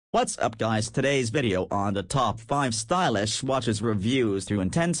What's up guys, today's video on the top 5 stylish watches reviews. Through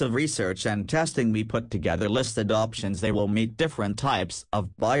intensive research and testing we put together listed options. They will meet different types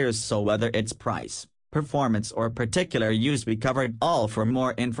of buyers, so whether it's price, performance or particular use, we covered all. For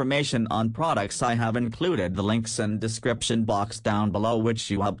more information on products I have included the links in description box down below which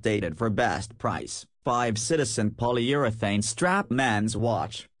you updated for best price. 5 Citizen Polyurethane Strap Men's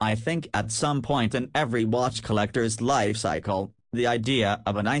Watch. I think at some point in every watch collector's life cycle, the idea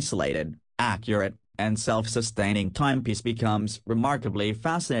of an isolated, accurate, and self-sustaining timepiece becomes remarkably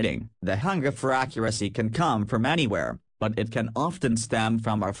fascinating. The hunger for accuracy can come from anywhere, but it can often stem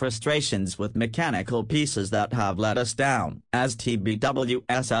from our frustrations with mechanical pieces that have let us down. As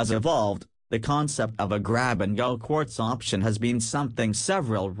TBWS has evolved, the concept of a grab-and-go quartz option has been something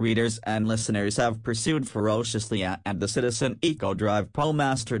several readers and listeners have pursued ferociously, and the Citizen EcoDrive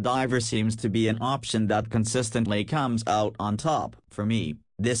Promaster Diver seems to be an option that consistently comes out on top. For me,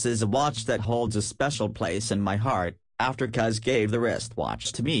 this is a watch that holds a special place in my heart, after Cuz gave the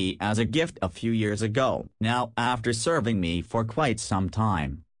wristwatch to me as a gift a few years ago. Now, after serving me for quite some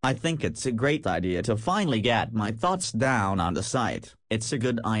time, I think it's a great idea to finally get my thoughts down on the site. It's a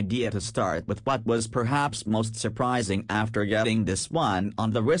good idea to start with what was perhaps most surprising after getting this one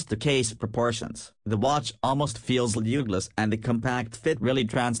on the wrist: the case proportions. The watch almost feels lugless, and the compact fit really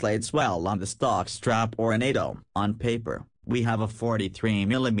translates well on the stock strap or an NATO. On paper, we have a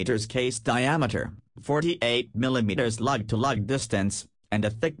 43mm case diameter, 48mm lug-to-lug distance, and a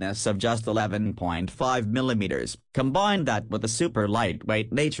thickness of just 11.5mm. Combine that with the super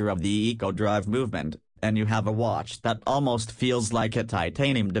lightweight nature of the EcoDrive movement, and you have a watch that almost feels like a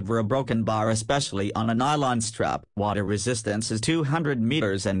titanium over a broken bar, especially on a nylon strap. Water resistance is 200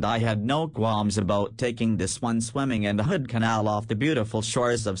 meters, and I had no qualms about taking this one swimming in the Hood Canal off the beautiful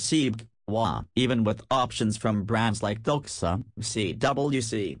shores of CIGA. Even with options from brands like Doxa,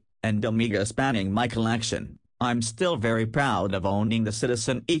 CWC, and Omega spanning my collection, I'm still very proud of owning the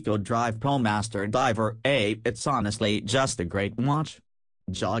Citizen EcoDrive Promaster Diver. It's honestly just a great watch.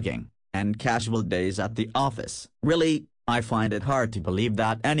 Jogging and casual days at the office. Really, I find it hard to believe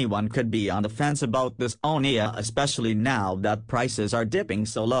that anyone could be on the fence about this Onia, especially now that prices are dipping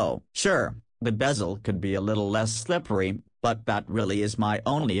so low. Sure, the bezel could be a little less slippery, but that really is my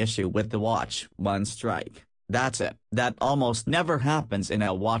only issue with the watch. One strike. That's it. That almost never happens in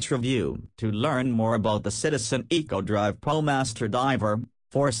a watch review. To learn more about the Citizen EcoDrive Promaster Diver,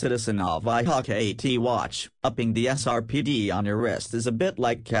 for Citizen Avion KT watch, upping the SRPD on your wrist is a bit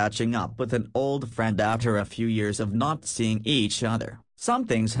like catching up with an old friend after a few years of not seeing each other. Some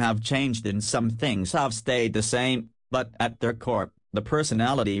things have changed and some things have stayed the same, but at their core, the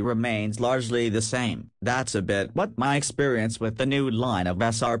personality remains largely the same. That's a bit what my experience with the new line of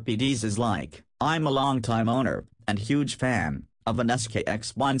SRPDs is like. I'm a longtime owner, and huge fan, of an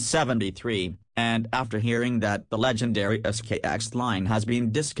SKX 173, and after hearing that the legendary SKX line has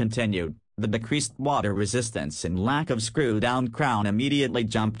been discontinued, the decreased water resistance and lack of screw-down crown immediately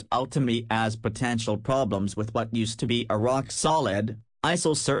jumped out to me as potential problems with what used to be a rock-solid,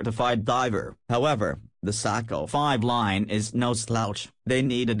 ISO-certified diver. However, the Saco 5 line is no slouch. They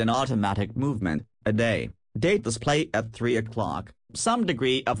needed an automatic movement, a date display at 3 o'clock, some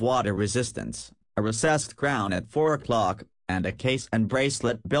degree of water resistance, a recessed crown at 4 o'clock, and a case and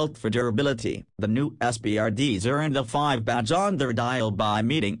bracelet built for durability. The new SBRDs earned a 5 badge on their dial by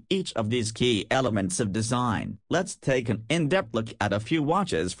meeting each of these key elements of design. Let's take an in-depth look at a few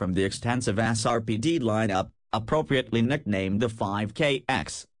watches from the extensive SRPD lineup, appropriately nicknamed the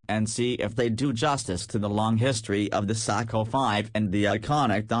 5KX, and see if they do justice to the long history of the Saco 5 and the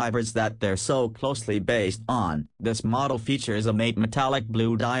iconic divers that they're so closely based on. This model features a matte metallic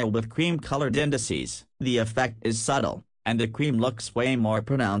blue dial with cream-colored indices. The effect is subtle, and the cream looks way more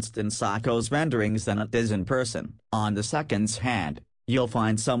pronounced in Saco's renderings than it is in person. On the seconds hand, you'll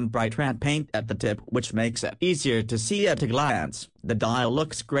find some bright red paint at the tip which makes it easier to see at a glance. The dial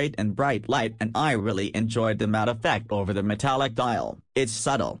looks great in bright light, and I really enjoyed the matte effect over the metallic dial. It's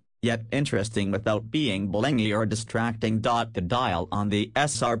subtle, yet interesting without being blingy or distracting. The dial on the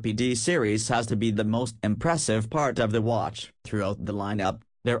SRPD series has to be the most impressive part of the watch. Throughout the lineup,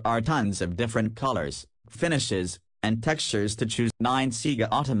 there are tons of different colors, finishes, and textures to choose. 9 CIGA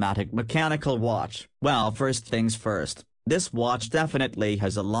automatic mechanical watch. Well, first things first, this watch definitely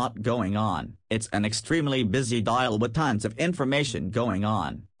has a lot going on. It's an extremely busy dial with tons of information going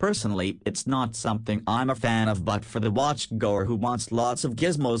on. Personally, it's not something I'm a fan of, but for the watch goer who wants lots of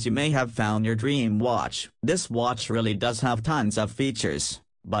gizmos, you may have found your dream watch. This watch really does have tons of features.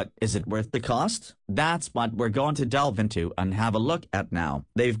 But is it worth the cost? That's what we're going to delve into and have a look at now.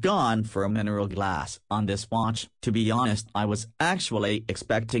 They've gone for a mineral glass on this watch. To be honest, I was actually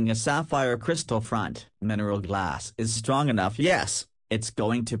expecting a sapphire crystal front. Mineral glass is strong enough, yes. It's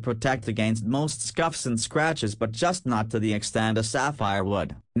going to protect against most scuffs and scratches, but just not to the extent a sapphire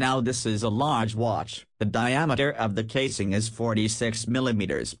would. Now this is a large watch. The diameter of the casing is 46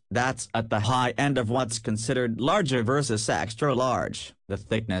 millimeters. That's at the high end of what's considered larger versus extra large. The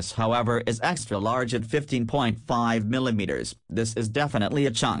thickness, however, is extra large at 15.5 millimeters. This is definitely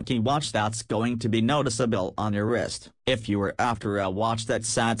a chunky watch that's going to be noticeable on your wrist. If you were after a watch that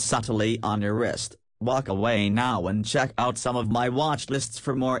sat subtly on your wrist, walk away now and check out some of my watch lists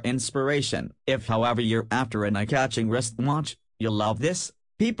for more inspiration. If however you're after an eye-catching wristwatch, you'll love this.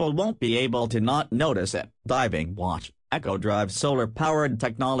 People won't be able to not notice it. Diving watch, Echo Drive solar-powered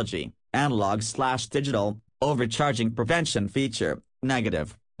technology, analog/digital, overcharging prevention feature,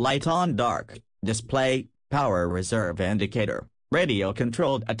 negative, light on dark, display, power reserve indicator,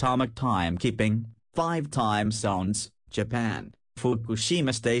 radio-controlled atomic timekeeping, 5 time zones, Japan,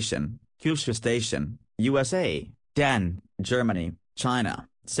 Fukushima Station, Kyushu Station, USA, Den, Germany, China,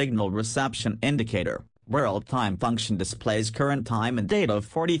 signal reception indicator, world time function displays current time and date of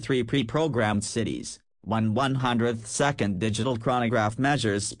 43 pre-programmed cities, 1/100th second digital chronograph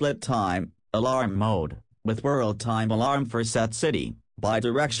measures split time, alarm mode, with world time alarm for set city,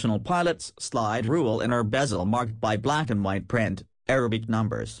 bidirectional pilot's slide rule inner bezel marked by black and white print, Arabic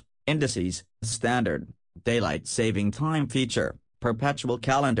numbers, indices, standard, daylight saving time feature, perpetual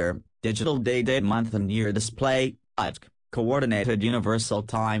calendar, digital day date month and year display, UTC, coordinated universal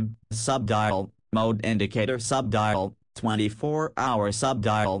time, subdial, mode indicator subdial, 24-hour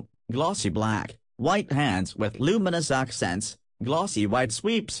subdial, glossy black, white hands with luminous accents, glossy white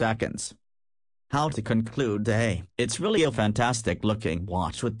sweep seconds. How to conclude day? It's really a fantastic looking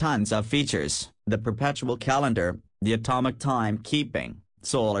watch with tons of features. The perpetual calendar, the atomic time keeping,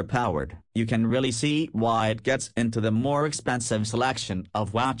 solar powered. You can really see why it gets into the more expensive selection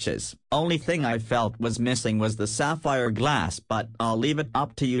of watches. Only thing I felt was missing was the sapphire glass, but I'll leave it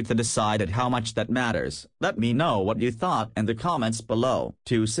up to you to decide at how much that matters. Let me know what you thought in the comments below.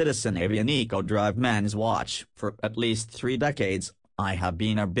 To Citizen Avion Eco Drive men's watch. For at least 3 decades, I have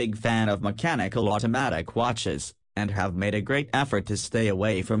been a big fan of mechanical automatic watches, and have made a great effort to stay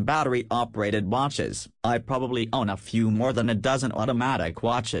away from battery-operated watches. I probably own a few more than a dozen automatic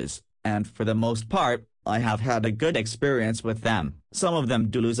watches, and for the most part, I have had a good experience with them. Some of them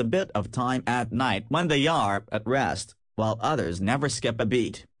do lose a bit of time at night when they are at rest, while others never skip a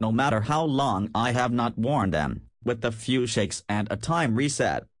beat. No matter how long I have not worn them, with a few shakes and a time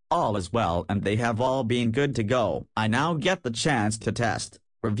reset, all is well and they have all been good to go. I now get the chance to test,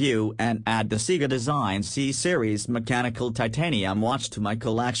 review and add the CIGA Design C-Series mechanical titanium watch to my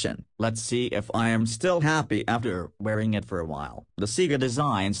collection. Let's see if I am still happy after wearing it for a while. The CIGA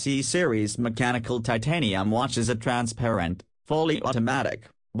Design C-Series mechanical titanium watch is a transparent, fully automatic,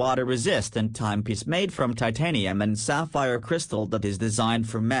 water-resistant timepiece made from titanium and sapphire crystal that is designed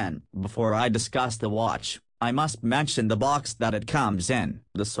for men. Before I discuss the watch, I must mention the box that it comes in.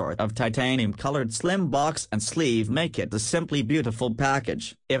 The sort of titanium-colored slim box and sleeve make it a simply beautiful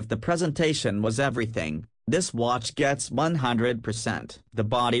package. If the presentation was everything, this watch gets 100%. The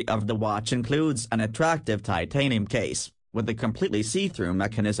body of the watch includes an attractive titanium case, with a completely see-through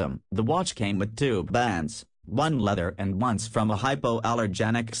mechanism. The watch came with 2 bands, one leather and one's from a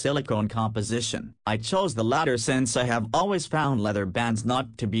hypoallergenic silicone composition. I chose the latter since I have always found leather bands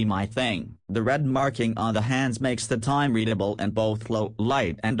not to be my thing. The red marking on the hands makes the time readable in both low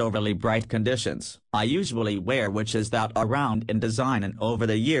light and overly bright conditions. I usually wear watches that are round in design, and over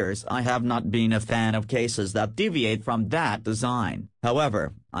the years I have not been a fan of cases that deviate from that design.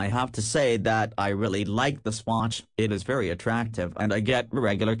 However, I have to say that I really like this watch. It is very attractive and I get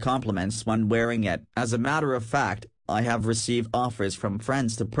regular compliments when wearing it. As a matter of fact, I have received offers from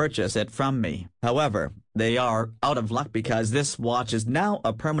friends to purchase it from me. However, they are out of luck because this watch is now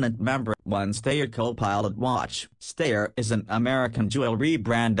a permanent member. One Stauer Co-Pilot watch. Stauer is an American jewelry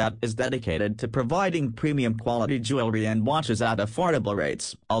brand that is dedicated to providing premium quality jewelry and watches at affordable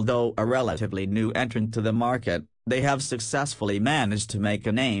rates. Although a relatively new entrant to the market, they have successfully managed to make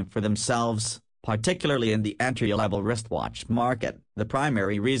a name for themselves, particularly in the entry-level wristwatch market. The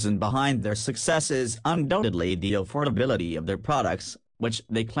primary reason behind their success is undoubtedly the affordability of their products, which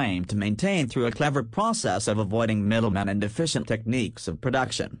they claim to maintain through a clever process of avoiding middlemen and efficient techniques of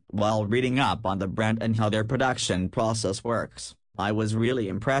production. While reading up on the brand and how their production process works, I was really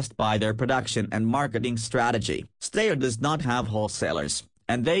impressed by their production and marketing strategy. Stauer does not have wholesalers,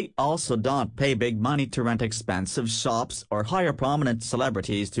 And they also don't pay big money to rent expensive shops or hire prominent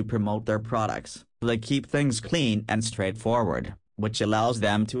celebrities to promote their products. They keep things clean and straightforward, which allows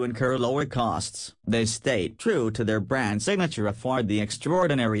them to incur lower costs. They stay true to their brand signature, afford the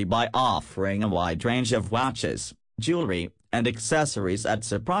extraordinary by offering a wide range of watches, jewelry, and accessories at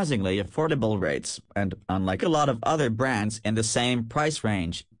surprisingly affordable rates, and unlike a lot of other brands in the same price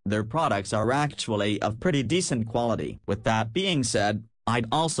range, their products are actually of pretty decent quality. With that being said, I'd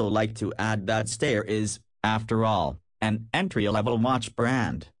also like to add that Stauer is, after all, an entry-level watch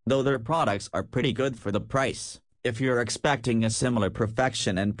brand, though their products are pretty good for the price. If you're expecting a similar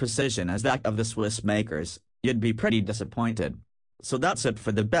perfection and precision as that of the Swiss makers, you'd be pretty disappointed. So that's it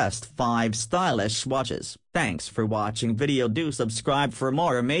for the best 5 stylish watches. Thanks for watching video. Do subscribe for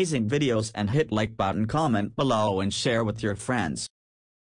more amazing videos and hit like button, comment below and share with your friends.